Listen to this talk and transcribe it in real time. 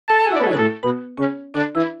Hello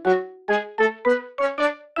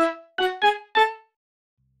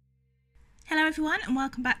everyone and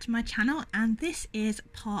welcome back to my channel, and this is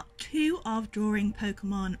part 2 of drawing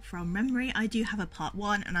Pokemon from memory. I do have a part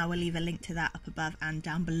 1 and I will leave a link to that up above and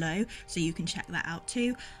down below so you can check that out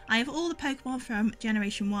too. I have all the Pokemon from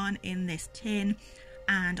Generation 1 in this tin,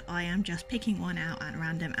 and I am just picking one out at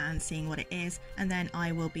random and seeing what it is, and then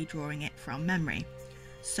I will be drawing it from memory.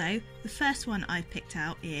 So the first one I've picked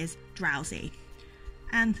out is Drowsy,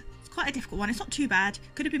 and it's quite a difficult one. It's not too bad,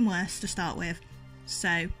 could have been worse to start with,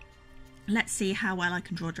 so let's see how well I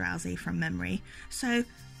can draw Drowsy from memory. So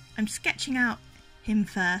I'm sketching out him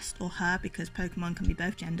first, or her, because Pokemon can be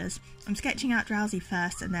both genders. I'm sketching out Drowsy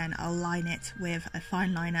first, and then I'll line it with a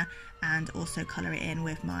fine liner and also colour it in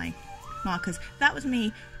with my markers. That was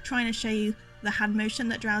me trying to show you the hand motion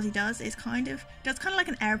that Drowsy does. Does kind of like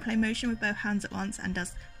an aeroplane motion with both hands at once, and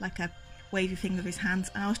does like a wavy thing with his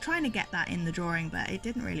hands, and I was trying to get that in the drawing, but it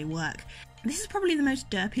didn't really work. This is probably the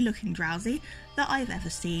most derpy looking Drowsy that I've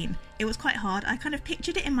ever seen. It was quite hard. I kind of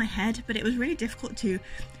pictured it in my head, but it was really difficult to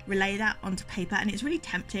relay that onto paper, and it's really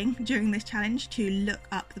tempting during this challenge to look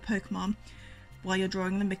up the Pokemon while you're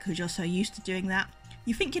drawing them because you're so used to doing that.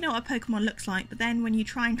 You think you know what a Pokemon looks like, but then when you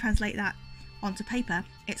try and translate that onto paper,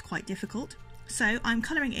 it's quite difficult. So I'm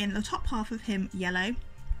colouring in the top half of him yellow,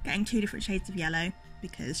 getting 2 different shades of yellow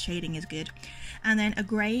because shading is good, and then a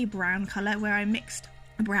grey-brown colour where I mixed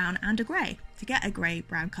a brown and a grey to get a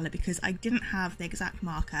grey-brown colour because I didn't have the exact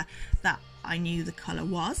marker that I knew the colour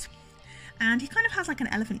was. And he kind of has like an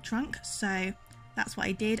elephant trunk, so that's what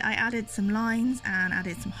I did. I added some lines and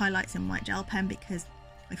added some highlights in white gel pen because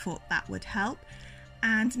I thought that would help.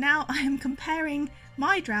 And now I am comparing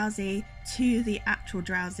my Drowsy to the actual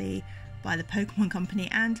Drowsy by the Pokemon Company,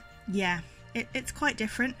 and yeah, it's quite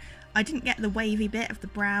different. I didn't get the wavy bit of the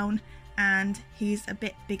brown, and he's a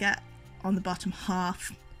bit bigger on the bottom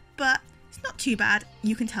half, but it's not too bad.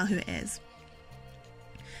 You can tell who it is.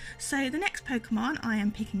 So the next Pokemon I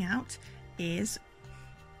am picking out is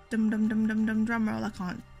dum dum dum dum dum drum roll. I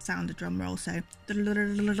can't sound a drum roll, so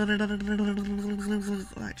that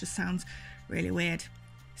just sounds really weird.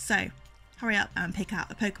 So hurry up and pick out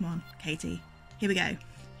the Pokemon, Katie. Here we go.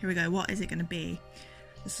 Here we go. What is it going to be?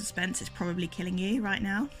 The suspense is probably killing you right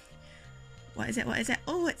now. What is it? What is it?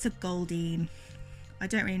 Oh, it's a Goldeen. I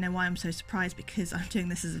don't really know why I'm so surprised because I'm doing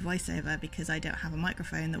this as a voiceover because I don't have a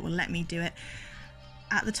microphone that will let me do it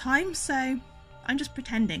at the time, so I'm just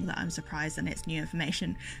pretending that I'm surprised and it's new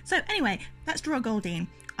information. So anyway, let's draw a Goldeen.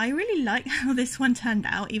 I really like how this one turned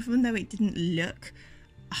out, even though it didn't look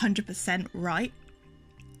 100% right.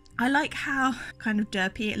 I like how kind of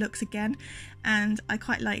derpy it looks again, and I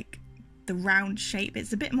quite like the round shape.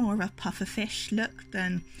 It's a bit more of a pufferfish look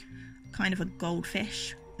than kind of a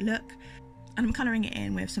goldfish look. And I'm colouring it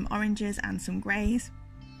in with some oranges and some greys.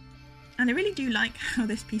 And I really do like how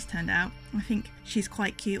this piece turned out. I think she's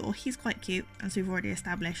quite cute, or he's quite cute, as we've already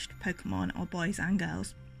established Pokemon are boys and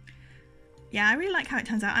girls. Yeah, I really like how it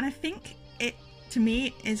turns out, and I think it, to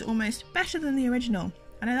me, is almost better than the original.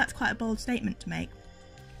 I know that's quite a bold statement to make,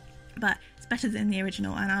 but it's better than the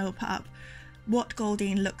original, and I will put up what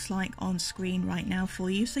Goldeen looks like on screen right now for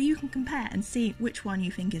you so you can compare and see which one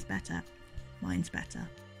you think is better. Mine's better.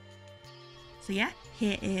 So yeah,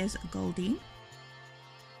 here is Goldeen.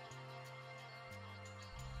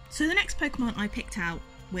 So the next Pokemon I picked out,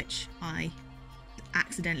 which I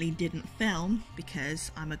accidentally didn't film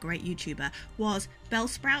because I'm a great YouTuber, was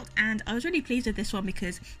Bellsprout, and I was really pleased with this one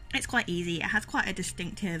because it's quite easy. It has quite a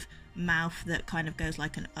distinctive mouth that kind of goes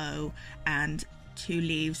like an O, and 2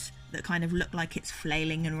 leaves that kind of look like it's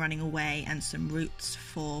flailing and running away, and some roots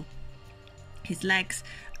for his legs.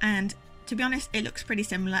 And to be honest, it looks pretty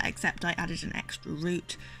similar, except I added an extra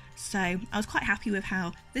root. So I was quite happy with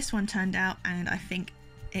how this one turned out, and I think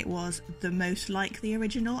it was the most like the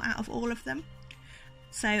original out of all of them.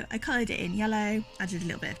 So I coloured it in yellow, added a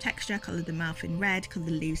little bit of texture, coloured the mouth in red, coloured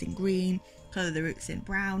the leaves in green, coloured the roots in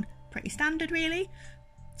brown. Pretty standard really.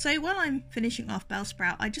 So while I'm finishing off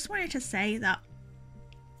Bellsprout, I just wanted to say that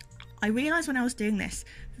I realised when I was doing this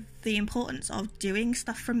the importance of doing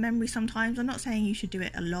stuff from memory sometimes. I'm not saying you should do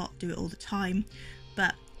it a lot, do it all the time,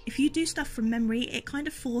 but if you do stuff from memory, it kind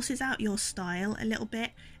of forces out your style a little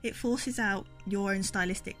bit. It forces out your own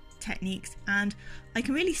stylistic techniques, and I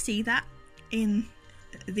can really see that in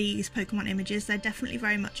these Pokemon images. They're definitely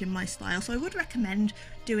very much in my style, so I would recommend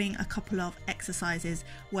doing a couple of exercises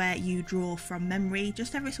where you draw from memory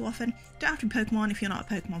just every so often. Don't have to be Pokemon if you're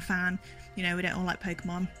not a Pokemon fan. You know, we don't all like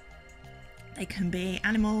Pokemon. They can be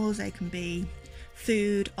animals, they can be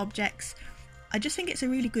food, objects. I just think it's a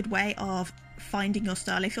really good way of finding your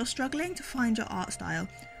style. If you're struggling to find your art style,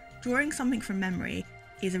 drawing something from memory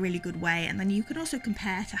is a really good way, and then you can also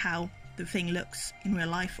compare to how the thing looks in real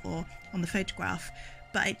life or on the photograph,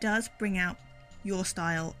 but it does bring out your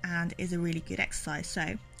style and is a really good exercise,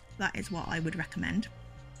 so that is what I would recommend.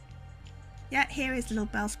 Yeah, here is little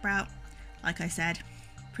Bellsprout. Like I said,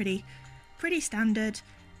 pretty standard,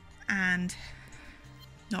 and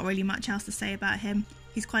not really much else to say about him.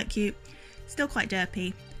 He's quite cute, still quite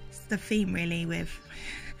derpy. It's the theme really with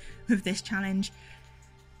this challenge.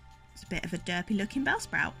 It's a bit of a derpy looking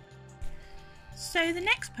Bellsprout. So the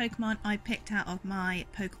next Pokemon I picked out of my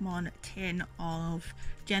Pokemon tin of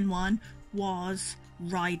Gen 1 was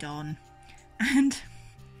Rhydon, and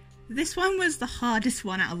this one was the hardest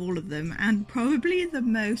one out of all of them, and probably the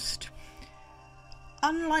most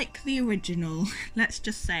unlike the original, let's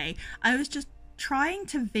just say. I was just trying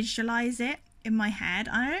to visualize it in my head.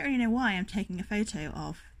 I don't really know why I'm taking a photo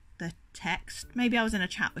of the text. Maybe I was in a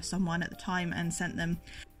chat with someone at the time and sent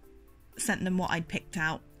them what I'd picked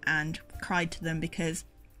out and cried to them because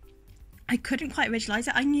I couldn't quite visualize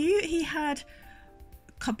it. I knew he had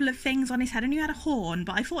a couple of things on his head. I knew he had a horn,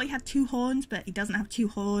 but I thought he had 2 horns, but he doesn't have 2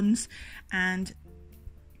 horns. And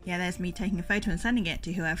yeah, there's me taking a photo and sending it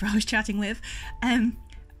to whoever I was chatting with.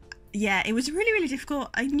 Yeah, it was really difficult.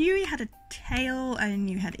 I knew he had a tail, I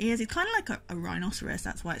knew he had ears. It's kind of like a rhinoceros,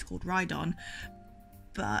 that's why it's called Rhydon.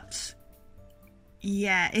 But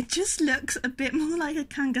yeah, it just looks a bit more like a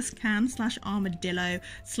Kangaskhan / armadillo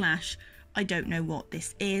 / I don't know what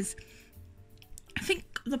this is. I think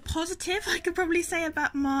the positive I could probably say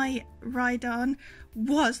about my Rhydon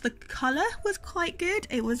was the colour was quite good.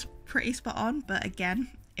 It was pretty spot on, but again,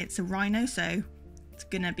 it's a rhino, so it's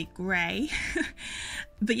gonna be grey.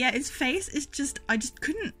 But yeah, his face is I just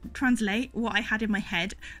couldn't translate what I had in my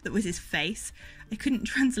head that was his face. I couldn't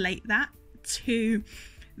translate that to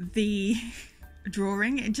the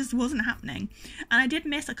drawing. It just wasn't happening, and I did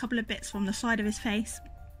miss a couple of bits from the side of his face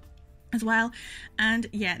as well. And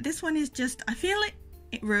yeah, this one is just, I feel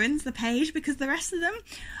it ruins the page because the rest of them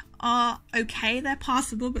are okay, they're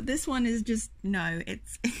passable, but this one is just, no,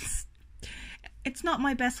 it's not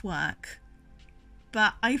my best work,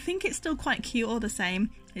 but I think it's still quite cute all the same.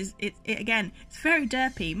 Again, it's very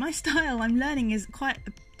derpy. My style, I'm learning, is quite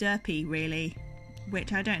derpy really,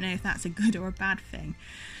 which I don't know if that's a good or a bad thing.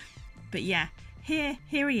 But yeah, here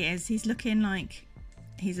he is. He's looking like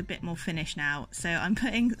he's a bit more finished now, so I'm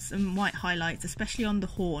putting some white highlights, especially on the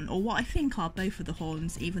horn, or what I think are both of the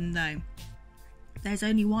horns, even though there's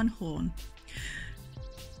only one horn.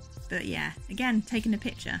 But yeah, again, taking a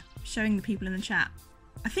picture, showing the people in the chat.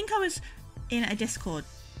 I think I was in a Discord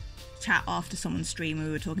chat after someone's stream and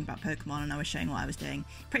we were talking about Pokemon and I was showing what I was doing.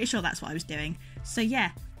 Pretty sure that's what I was doing. So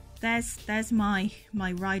yeah, there's my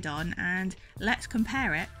Rhydon, and let's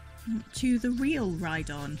compare it to the real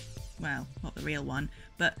Rhydon. Well, not the real one,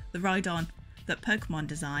 but the Rhydon that Pokemon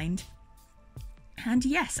designed. And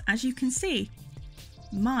yes, as you can see,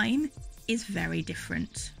 mine is very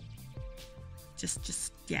different.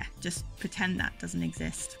 Just pretend that doesn't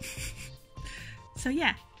exist. So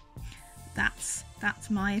yeah, that's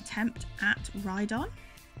my attempt at Rhydon.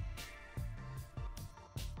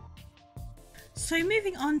 So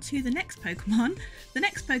moving on to the next Pokemon. The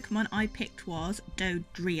next Pokemon I picked was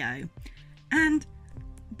Dodrio, and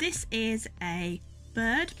this is a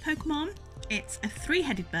bird Pokemon. It's a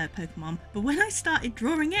 3-headed bird Pokemon, but when I started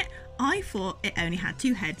drawing it, I thought it only had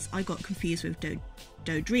 2 heads. I got confused with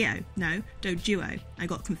Doduo. I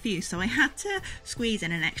got confused, so I had to squeeze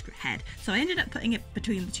in an extra head. So I ended up putting it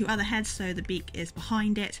between the 2 other heads, so the beak is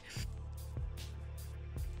behind it.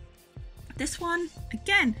 This one,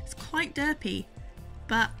 again, it's quite derpy,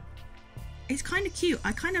 but it's kind of cute.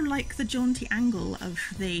 I kind of like the jaunty angle of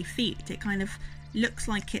the feet. It kind of looks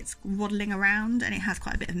like it's waddling around, and it has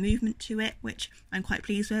quite a bit of movement to it, which I'm quite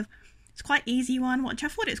pleased with. It's quite easy one, which I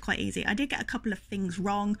thought it was quite easy. I did get a couple of things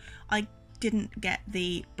wrong. I didn't get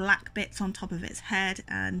the black bits on top of its head,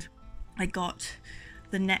 and I got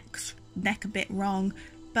the neck a bit wrong,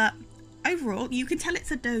 but overall you can tell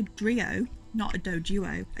it's a Dodrio, not a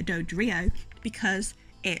Doduo, a Dodrio, because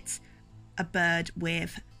it's a bird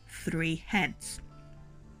with 3 heads.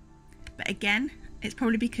 But again, it's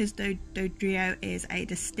probably because Dodrio is a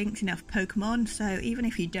distinct enough Pokemon, so even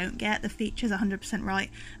if you don't get the features 100% right,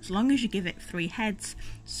 as long as you give it 3 heads,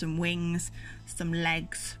 some wings, some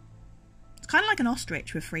legs. It's kind of like an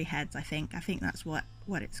ostrich with 3 heads, I think. I think that's what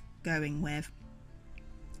it's going with,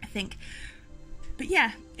 I think. But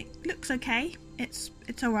yeah, it looks okay. It's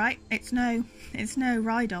alright. It's no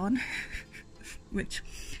Rhydon, which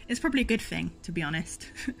is probably a good thing, to be honest.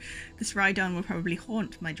 This Rhydon will probably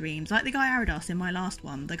haunt my dreams, like the Gyarados in my last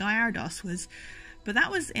one. The Gyarados was but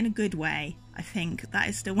that was in a good way. I think that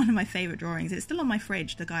is still one of my favourite drawings. It's still on my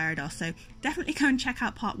fridge, the Gyarados, so definitely go and check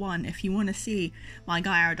out part 1 if you want to see my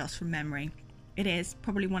Gyarados from memory. It is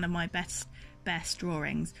probably one of my best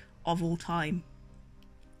drawings of all time.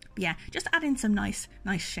 But yeah, just adding some nice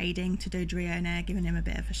shading to Dodrio there, giving him a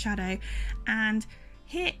bit of a shadow. And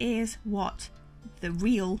here is what the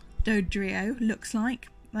real Dodrio looks like.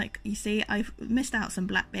 Like you see, I've missed out some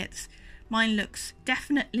black bits. Mine looks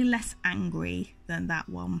definitely less angry than that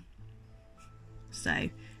one. So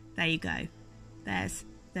there you go. There's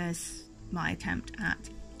my attempt at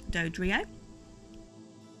Dodrio.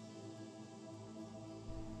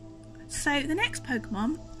 So the next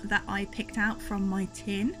Pokemon that I picked out from my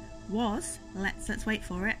tin was, let's wait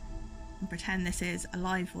for it and pretend this is a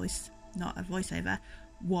live voice, not a voiceover,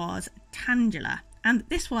 was Tangela. And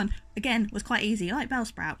this one, again, was quite easy, like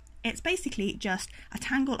Bellsprout. It's basically just a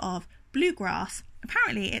tangle of blue grass.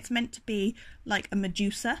 Apparently it's meant to be like a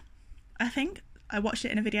Medusa, I think. I watched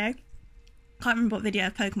it in a video. Can't remember what video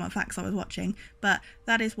of Pokemon Facts I was watching, but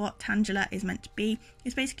that is what Tangela is meant to be.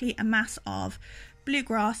 It's basically a mass of blue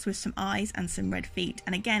grass with some eyes and some red feet.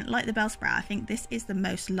 And again, like the Bellsprout, I think this is the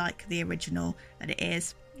most like the original that it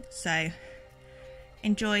is. So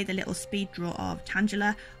enjoy the little speed draw of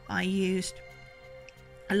Tangela. I used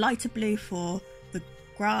a lighter blue for the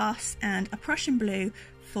grass and a Prussian blue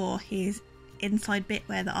for his inside bit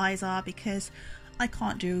where the eyes are, because I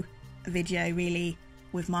can't do a video really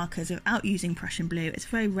with markers without using Prussian blue. It's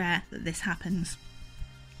very rare that this happens.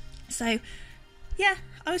 So yeah,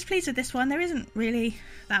 I was pleased with this one. There isn't really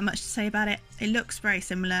that much to say about it. It looks very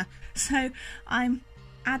similar. So I'm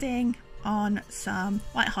adding on some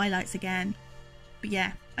white highlights again. But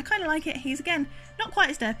yeah, I kind of like it. He's again not quite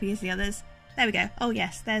as derpy as the others. There we go. Oh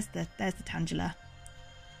yes, there's the Tangela.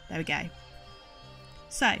 There we go.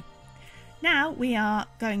 So now we are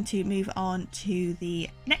going to move on to the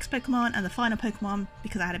next Pokemon and the final Pokemon,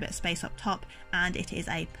 because I had a bit of space up top, and it is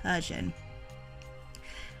a Persian.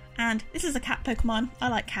 And this is a cat Pokemon. I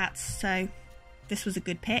like cats, so this was a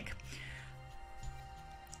good pick.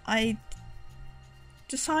 I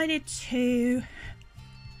decided to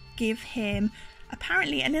give him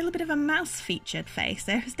apparently a little bit of a mouse featured face.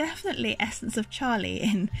 There is definitely essence of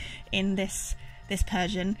Charlie in this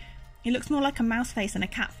Persian. It looks more like a mouse face than a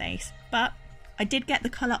cat face, but I did get the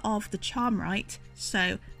colour of the charm right,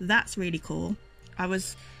 so that's really cool. I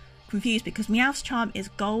was confused because Meowth's charm is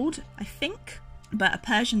gold, I think, but a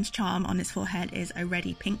Persian's charm on his forehead is a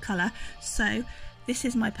reddy pink colour. So this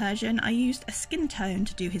is my Persian. I used a skin tone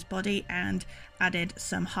to do his body and added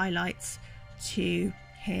some highlights to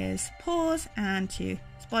his paws and to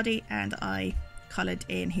his body, and I coloured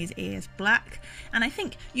in his ears black. And I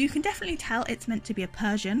think you can definitely tell it's meant to be a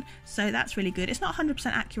Persian, so that's really good. It's not 100%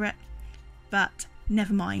 accurate, but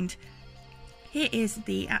never mind. Here is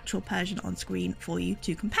the actual Persian on screen for you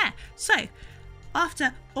to compare. So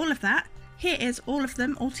after all of that, here is all of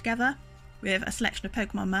them all together with a selection of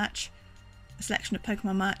Pokemon merch. A selection of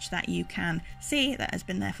Pokemon merch that you can see that has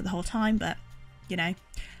been there for the whole time, but you know.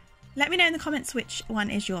 Let me know in the comments which one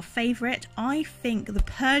is your favourite. I think the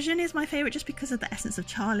Persian is my favourite just because of the essence of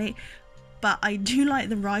Charlie, but I do like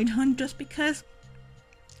the Rhydon just because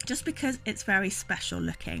it's very special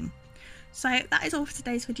looking. So that is all for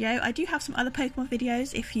today's video. I do have some other Pokemon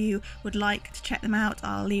videos if you would like to check them out.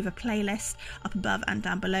 I'll leave a playlist up above and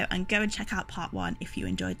down below, and go and check out part 1 if you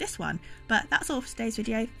enjoyed this one. But that's all for today's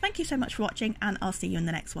video. Thank you so much for watching, and I'll see you in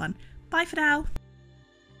the next one. Bye for now.